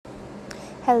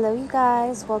Hello, you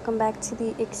guys. Welcome back to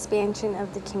the expansion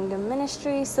of the Kingdom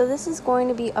Ministry. So, this is going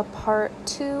to be a part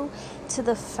 2 to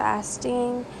the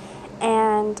fasting.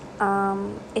 And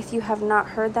if you have not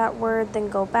heard that word, then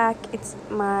go back. It's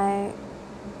my,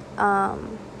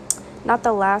 not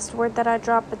the last word that I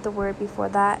dropped, but the word before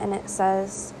that. And it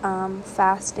says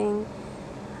fasting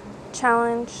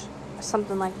challenge,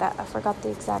 something like that. I forgot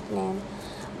the exact name.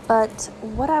 But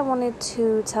what I wanted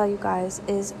to tell you guys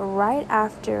is right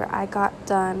after I got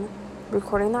done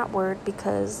recording that word,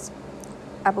 because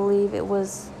I believe it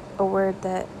was a word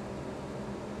that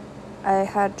I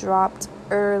had dropped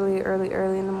early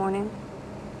in the morning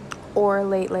or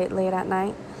late at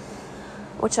night,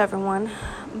 whichever one.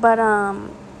 But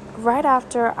right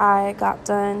after I got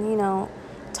done,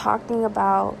 talking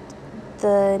about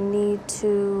the need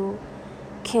to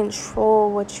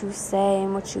control what you say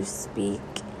and what you speak,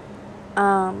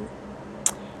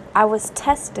 I was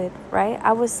tested, right?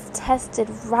 I was tested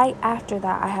right after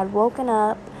that. I had woken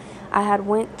up, I had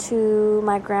went to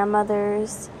my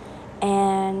grandmother's,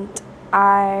 and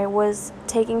I was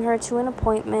taking her to an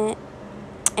appointment,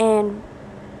 and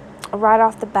right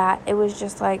off the bat, it was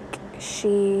just like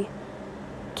she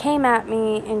came at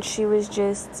me, and she was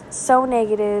just so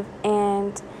negative,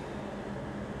 and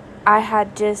I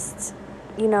had just,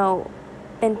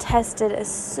 been tested as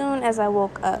soon as I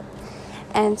woke up.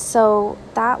 And so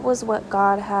that was what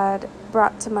God had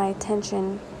brought to my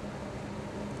attention,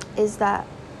 is that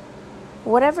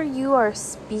whatever you are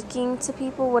speaking to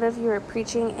people, whatever you are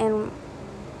preaching, and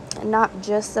not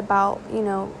just about,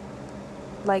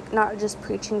 not just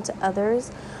preaching to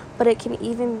others, but it can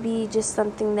even be just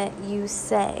something that you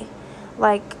say.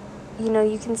 Like,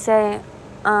 you can say,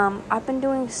 I've been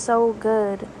doing so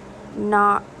good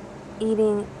not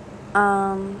eating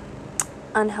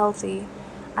unhealthy.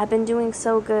 I've been doing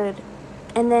so good.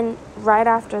 And then right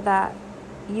after that,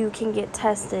 you can get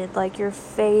tested, like your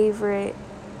favorite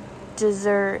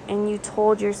dessert, and you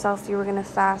told yourself you were going to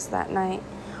fast that night,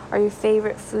 or your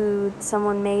favorite food,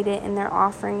 someone made it and they're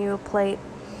offering you a plate.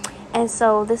 And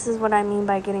so this is what I mean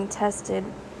by getting tested.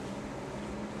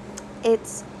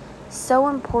 It's so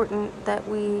important that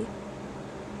we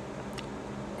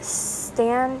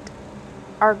stand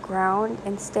our ground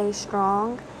and stay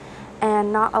strong,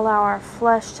 and not allow our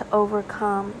flesh to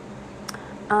overcome,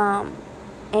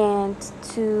 and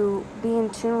to be in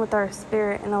tune with our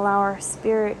spirit and allow our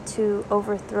spirit to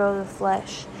overthrow the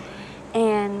flesh.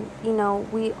 And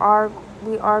we are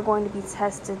going to be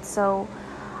tested. So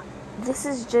this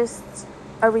is just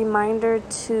a reminder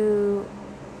to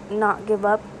not give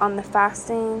up on the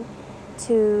fasting,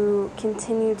 to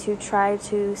continue to try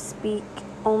to speak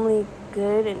only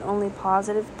good and only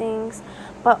positive things,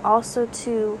 but also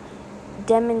to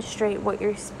demonstrate what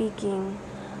you're speaking,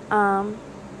 and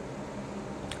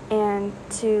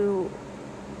to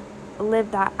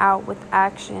live that out with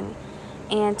action,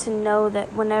 and to know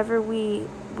that whenever we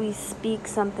speak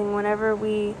something, whenever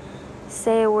we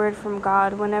say a word from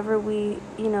God, whenever we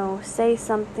say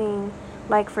something,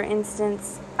 like for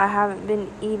instance, I haven't been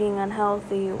eating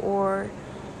unhealthy, or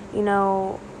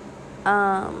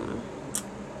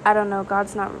I don't know, God,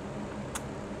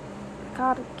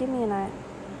 give me an eye.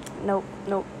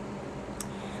 Nope.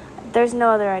 There's no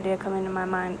other idea coming to my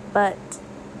mind, but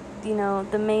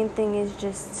the main thing is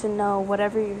just to know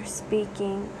whatever you're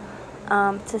speaking,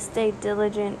 to stay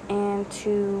diligent and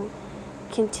to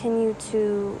continue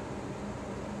to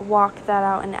walk that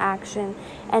out in action.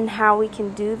 And how we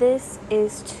can do this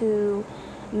is to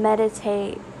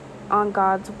meditate on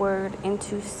God's word, and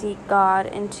to seek God,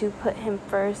 and to put Him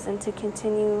first, and to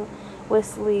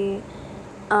continuously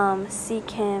seek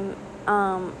Him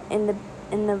in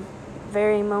the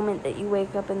very moment that you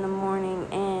wake up in the morning,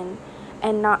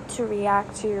 and not to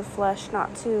react to your flesh,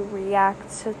 not to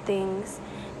react to things.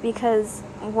 Because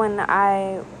when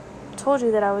I told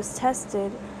you that I was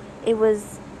tested, it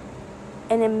was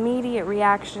an immediate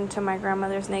reaction to my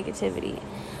grandmother's negativity.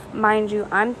 Mind you,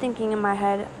 I'm thinking in my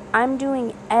head, I'm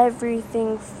doing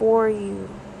everything for you.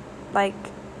 Like,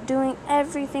 doing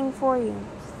everything for you.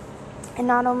 And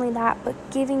not only that, but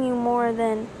giving you more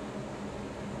than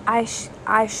I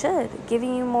should.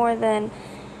 Giving you more than,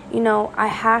 I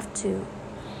have to.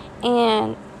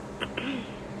 And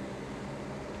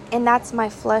that's my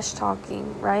flesh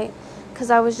talking, right? Because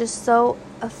I was just so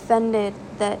offended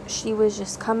that she was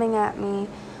just coming at me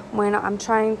when I'm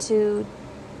trying to,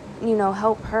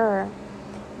 help her.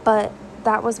 But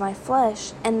that was my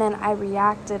flesh, and then I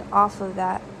reacted off of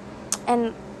that.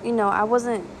 And, I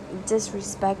wasn't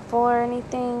disrespectful or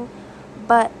anything,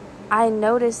 but I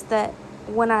noticed that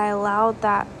when I allowed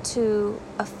that to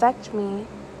affect me,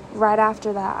 right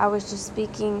after that, I was just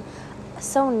speaking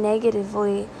so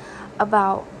negatively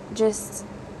about just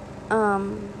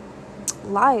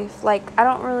life. Like, I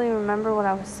don't really remember what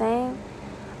I was saying,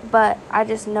 but I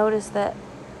just noticed that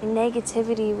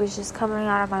negativity was just coming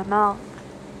out of my mouth.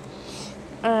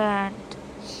 And,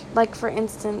 like, for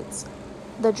instance,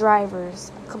 the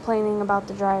drivers, complaining about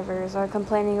the drivers, or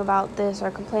complaining about this,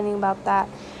 or complaining about that.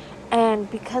 And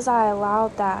because I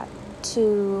allowed that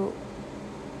to,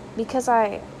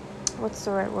 what's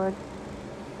the right word?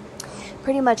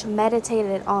 Pretty much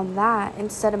meditated on that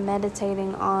instead of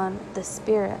meditating on the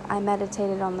spirit. I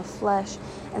meditated on the flesh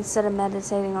instead of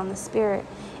meditating on the spirit.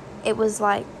 It was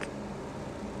like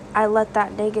I let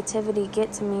that negativity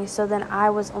get to me, so then I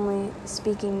was only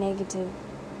speaking negative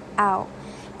out.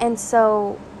 And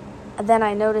so then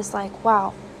I noticed, like,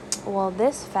 wow, well,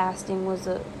 this fasting was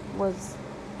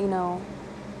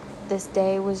this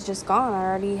day was just gone. I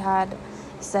already had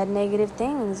said negative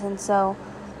things. And so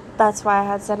that's why I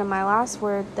had said in my last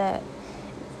word that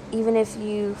even if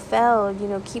you fail,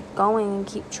 keep going and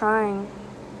keep trying.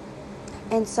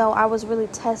 And so I was really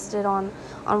tested on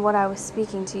what I was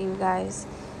speaking to you guys,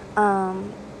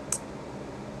 on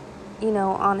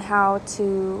how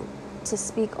to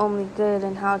speak only good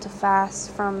and how to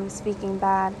fast from speaking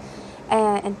bad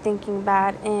and thinking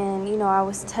bad. And, I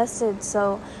was tested.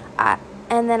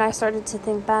 And then I started to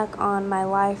think back on my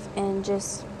life and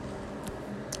just,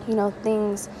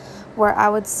 things where I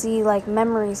would see like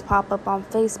memories pop up on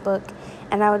Facebook,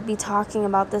 and I would be talking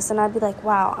about this, and I'd be like,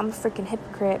 wow, I'm a freaking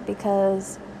hypocrite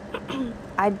because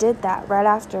I did that right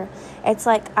after. It's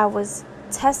like I was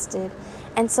tested.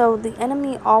 And so the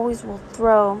enemy always will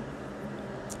throw,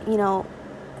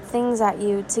 things at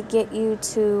you to get you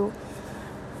to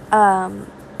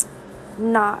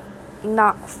not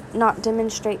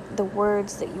demonstrate the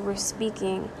words that you were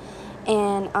speaking.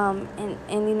 And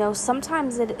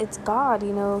sometimes it's God.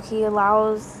 He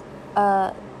allows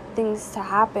things to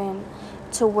happen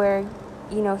to where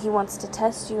he wants to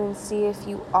test you and see if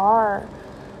you are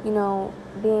not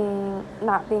being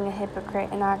a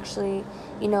hypocrite and actually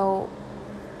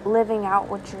living out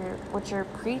what you're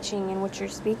preaching and what you're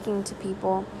speaking to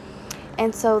people.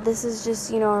 And so this is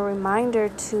just a reminder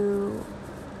to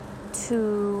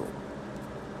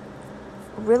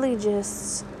really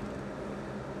just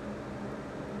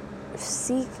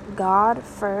seek God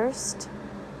first,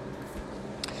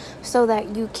 so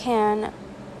that you can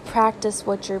practice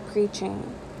what you're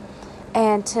preaching,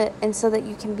 and so that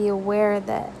you can be aware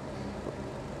that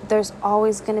there's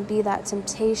always going to be that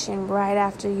temptation right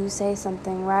after you say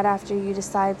something, right after you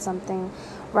decide something,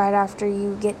 right after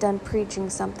you get done preaching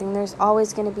something. There's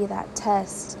always going to be that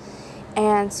test.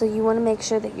 And so you want to make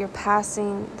sure that you're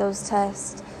passing those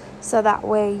tests, so that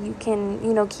way you can,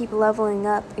 keep leveling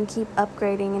up and keep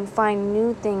upgrading and find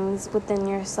new things within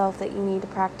yourself that you need to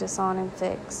practice on and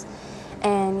fix.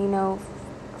 And,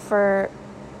 for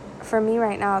me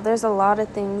right now, there's a lot of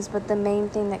things, but the main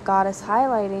thing that God is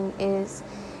highlighting is,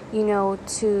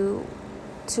 to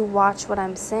watch what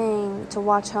I'm saying, to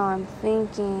watch how I'm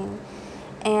thinking.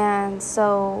 And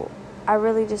so I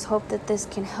really just hope that this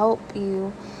can help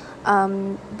you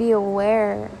be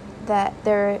aware that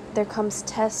there comes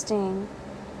testing.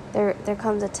 There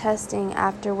comes a testing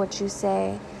after what you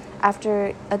say,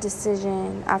 after a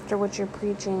decision, after what you're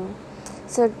preaching.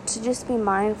 So to just be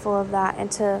mindful of that,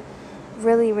 and to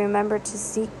really remember to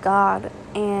seek God,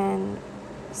 and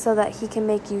so that He can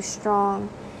make you strong,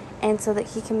 and so that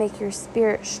He can make your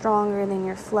spirit stronger than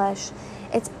your flesh.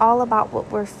 It's all about what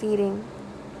we're feeding.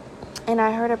 And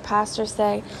I heard a pastor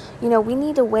say, we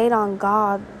need to wait on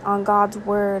God, on God's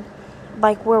word,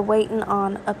 like we're waiting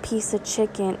on a piece of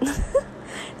chicken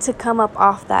to come up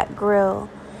off that grill.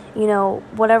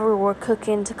 Whatever we're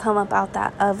cooking to come up out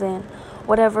that oven,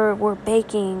 whatever we're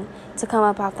baking to come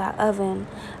up out that oven.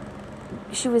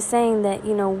 She was saying that,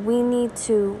 we need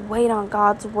to wait on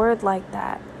God's word like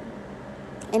that.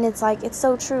 And it's like, it's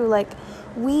so true. Like,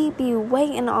 we be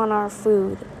waiting on our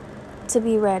food to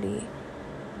be ready.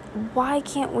 Why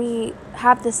can't we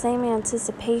have the same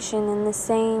anticipation and the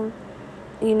same,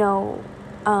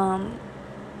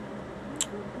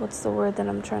 what's the word that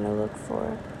I'm trying to look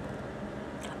for?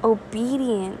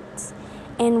 Obedience,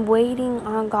 and waiting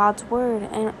on God's word,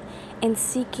 and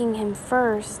seeking Him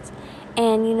first.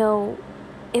 And,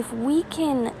 if we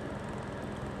can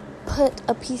put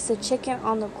a piece of chicken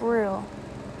on the grill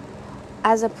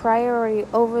as a priority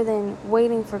over than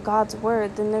waiting for God's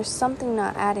word, then there's something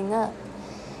not adding up.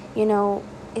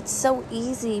 It's so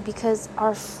easy because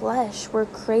our flesh, we're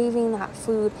craving that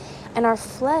food, and our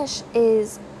flesh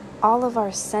is all of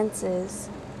our senses.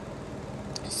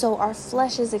 So our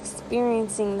flesh is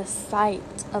experiencing the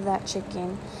sight of that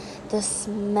chicken, the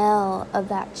smell of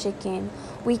that chicken.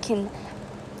 We can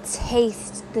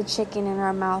taste the chicken in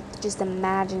our mouth, just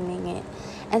imagining it.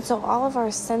 And so all of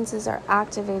our senses are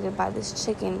activated by this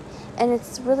chicken, and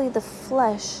it's really the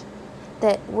flesh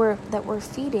that we're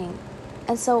feeding.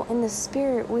 And so in the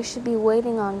spirit, we should be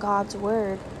waiting on God's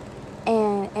word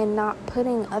and not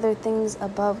putting other things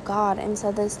above God. And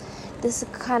so this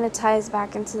kind of ties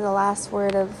back into the last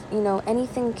word of,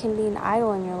 anything can be an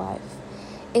idol in your life.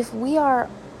 If we are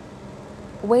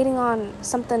waiting on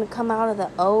something to come out of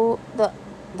the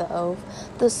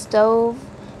stove,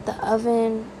 the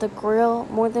oven, the grill,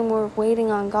 more than we're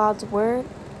waiting on God's word,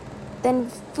 then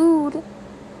food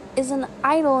is an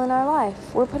idol in our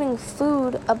life. We're putting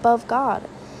food above God.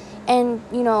 And,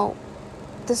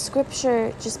 the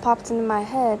scripture just popped into my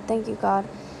head, thank you, God,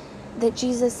 that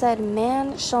Jesus said,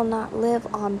 man shall not live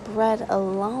on bread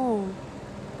alone.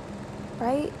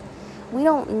 Right? We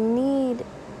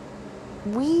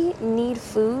need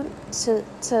food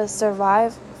to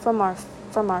survive from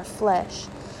our flesh.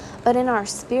 But in our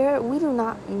spirit, we do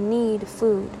not need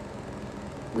food.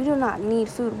 We do not need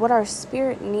food. What our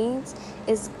spirit needs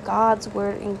is God's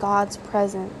word and God's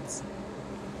presence.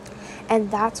 And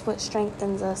that's what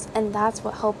strengthens us. And that's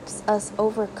what helps us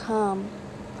overcome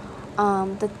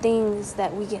the things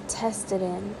that we get tested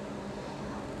in.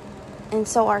 And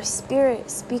so our spirit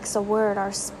speaks a word.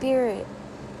 Our spirit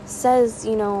says,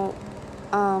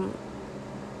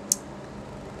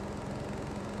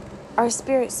 our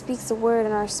spirit speaks a word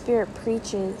and our spirit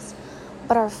preaches.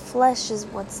 But our flesh is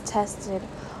what's tested.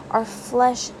 Our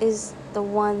flesh is the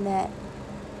one that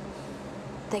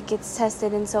gets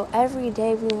tested. And so every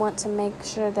day we want to make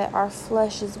sure that our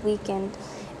flesh is weakened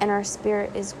and our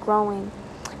spirit is growing.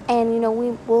 And,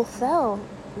 we will fail.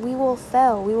 We will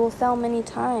fail. We will fail many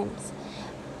times.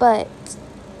 But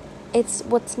it's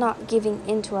what's not giving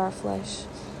into our flesh.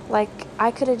 Like,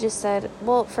 I could have just said,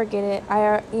 well, forget it.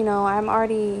 I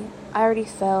already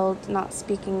failed not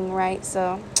speaking right.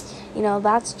 So,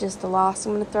 that's just a loss.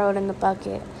 I'm going to throw it in the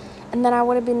bucket. And then I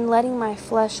would have been letting my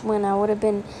flesh win. I would have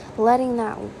been letting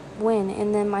that win,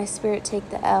 and then my spirit take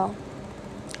the L.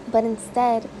 But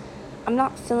instead, I'm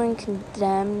not feeling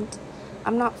condemned.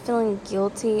 I'm not feeling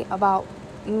guilty about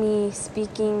me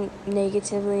speaking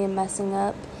negatively and messing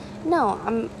up. No,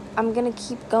 I'm going to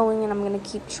keep going and I'm going to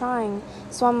keep trying.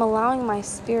 So I'm allowing my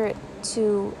spirit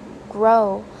to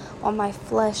grow while my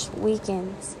flesh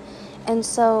weakens. And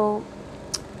so,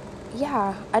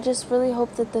 yeah, I just really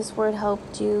hope that this word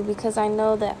helped you, because I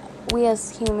know that we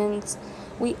as humans,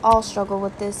 we all struggle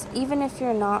with this. Even if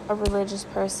you're not a religious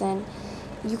person,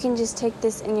 you can just take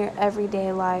this in your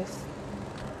everyday life.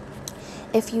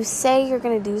 If you say you're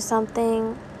going to do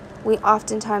something, we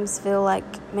oftentimes feel like,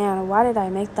 man, why did I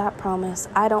make that promise?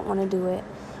 I don't want to do it.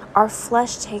 Our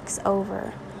flesh takes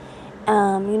over.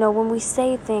 When we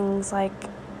say things like,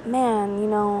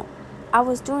 man, I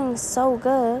was doing so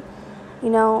good,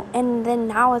 and then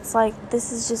now it's like,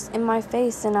 this is just in my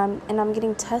face, and I'm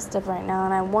getting tested right now,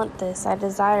 and I want this, I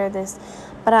desire this,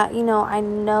 but I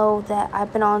know that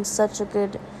I've been on such a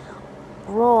good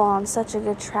roll, on such a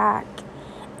good track,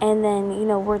 and then,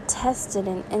 we're tested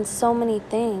in so many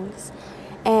things,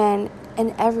 and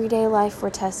in everyday life we're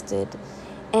tested,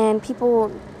 and people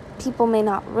may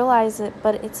not realize it,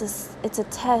 but it's a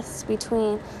test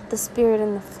between the spirit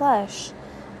and the flesh.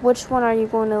 Which one are you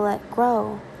going to let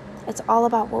grow? It's all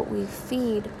about what we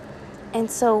feed. And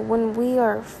so when we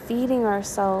are feeding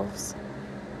ourselves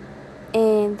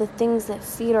in the things that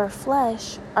feed our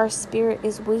flesh, our spirit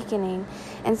is weakening.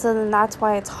 And so then that's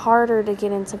why it's harder to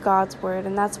get into God's word.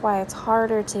 And that's why it's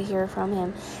harder to hear from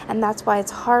him. And that's why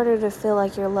it's harder to feel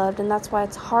like you're loved. And that's why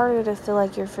it's harder to feel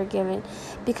like you're forgiven.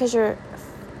 Because you're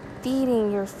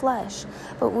feeding your flesh.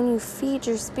 But when you feed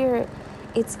your spirit,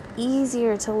 it's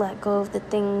easier to let go of the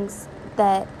things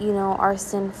that are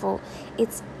sinful.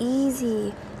 It's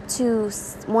easy to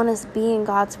want to be in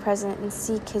God's presence and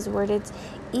seek his word. It's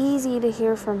easy to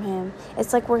hear from him.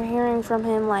 It's like we're hearing from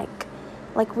him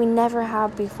like we never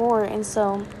have before. And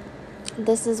so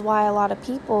this is why a lot of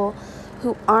people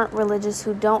who aren't religious,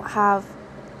 who don't have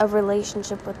a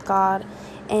relationship with God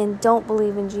and don't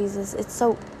believe in Jesus, it's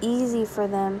so easy for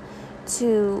them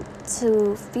to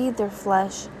feed their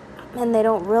flesh. And they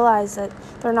don't realize that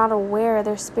they're not aware,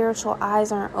 their spiritual eyes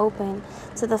aren't open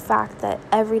to the fact that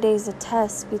every day is a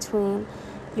test between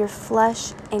your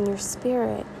flesh and your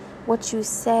spirit, what you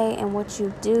say and what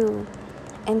you do,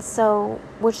 and so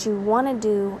what you want to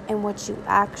do and what you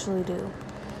actually do.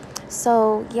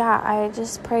 So yeah, I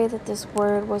just pray that this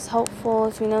word was helpful.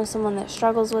 If you know someone that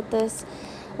struggles with this,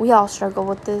 we all struggle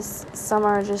with this. Some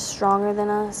are just stronger than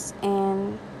us,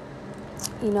 and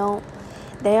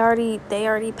They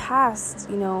already passed,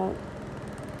 you know.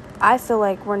 I feel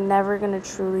like we're never going to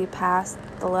truly pass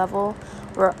the level.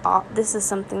 This is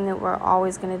something that we're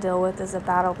always going to deal with, is a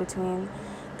battle between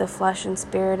the flesh and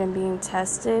spirit and being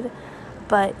tested.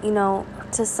 But, you know,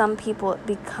 to some people it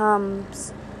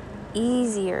becomes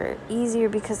easier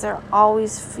because they're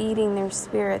always feeding their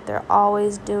spirit. They're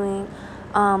always doing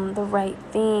the right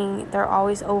thing. They're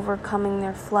always overcoming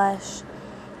their flesh.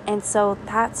 And so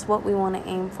that's what we want to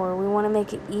aim for. We want to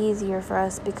make it easier for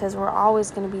us because we're always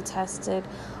going to be tested.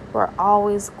 We're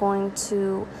always going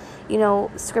to, you know,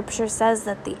 scripture says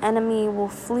that the enemy will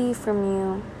flee from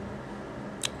you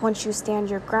once you stand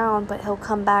your ground, but he'll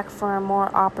come back for a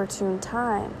more opportune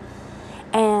time.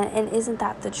 And isn't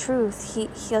that the truth?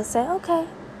 He'll say, okay,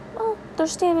 well, they're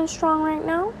standing strong right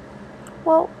now.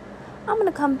 Well, I'm going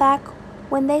to come back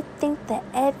when they think that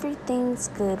everything's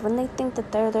good, when they think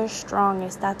that they're their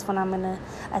strongest. That's when I'm going to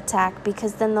attack,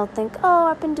 because then they'll think, oh,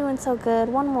 I've been doing so good,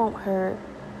 one won't hurt.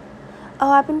 Oh,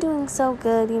 I've been doing so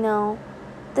good, you know,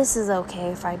 this is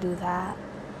okay if I do that.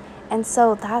 And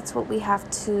so that's what we have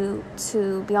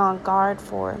to be on guard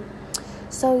for.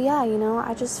 So yeah, you know,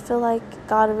 I just feel like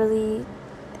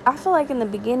I feel like in the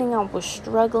beginning I was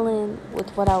struggling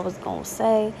with what I was going to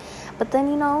say. But then,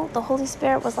 you know, the Holy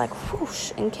Spirit was like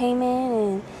whoosh and came in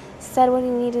and said what he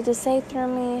needed to say through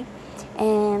me.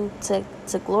 And to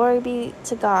glory be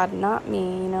to God, not me.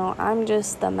 You know, I'm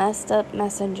just the messed up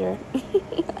messenger.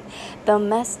 The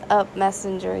messed up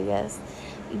messenger, yes.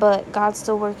 But God's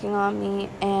still working on me.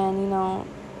 And, you know,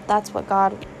 that's what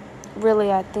God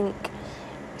really, I think,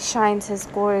 shines his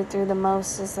glory through the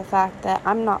most, is the fact that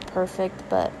I'm not perfect,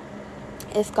 but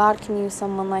if God can use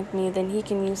someone like me, then he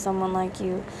can use someone like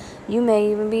you. You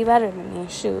may even be better than me,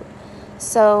 shoot.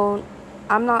 So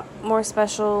I'm not more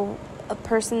special. A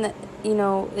person that, you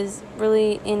know, is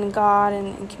really in God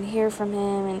and can hear from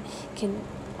him and can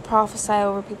prophesy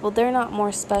over people, they're not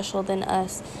more special than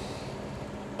us.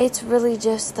 It's really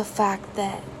just the fact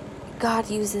that God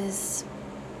uses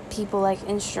people like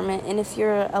instrument, and if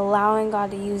you're allowing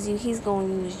God to use you, he's going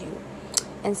to use you.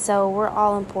 And so we're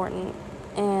all important,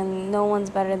 and no one's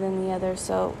better than the other.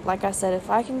 So like I said, if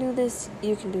I can do this,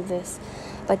 you can do this.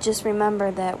 But just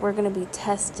remember that we're going to be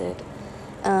tested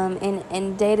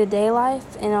in day-to-day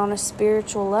life and on a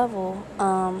spiritual level,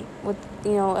 with,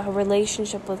 you know, a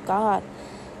relationship with God,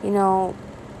 you know,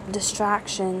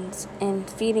 distractions and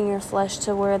feeding your flesh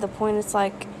to where the point it's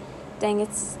like, dang,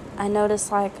 I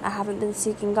notice like I haven't been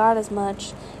seeking God as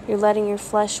much. You're letting your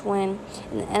flesh win,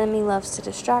 and the enemy loves to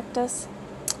distract us,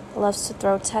 loves to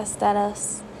throw tests at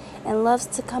us, and loves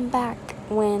to come back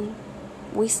when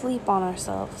we sleep on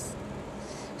ourselves.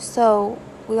 So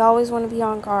we always want to be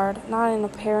on guard, not in a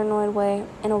paranoid way,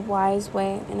 in a wise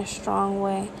way, in a strong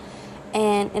way,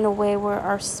 and in a way where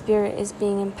our spirit is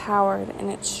being empowered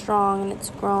and it's strong and it's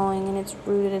growing and it's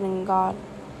rooted in God.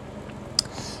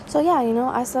 So yeah, you know,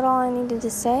 I said all I needed to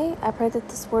say. I pray that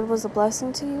this word was a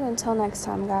blessing to you. Until next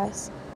time, guys.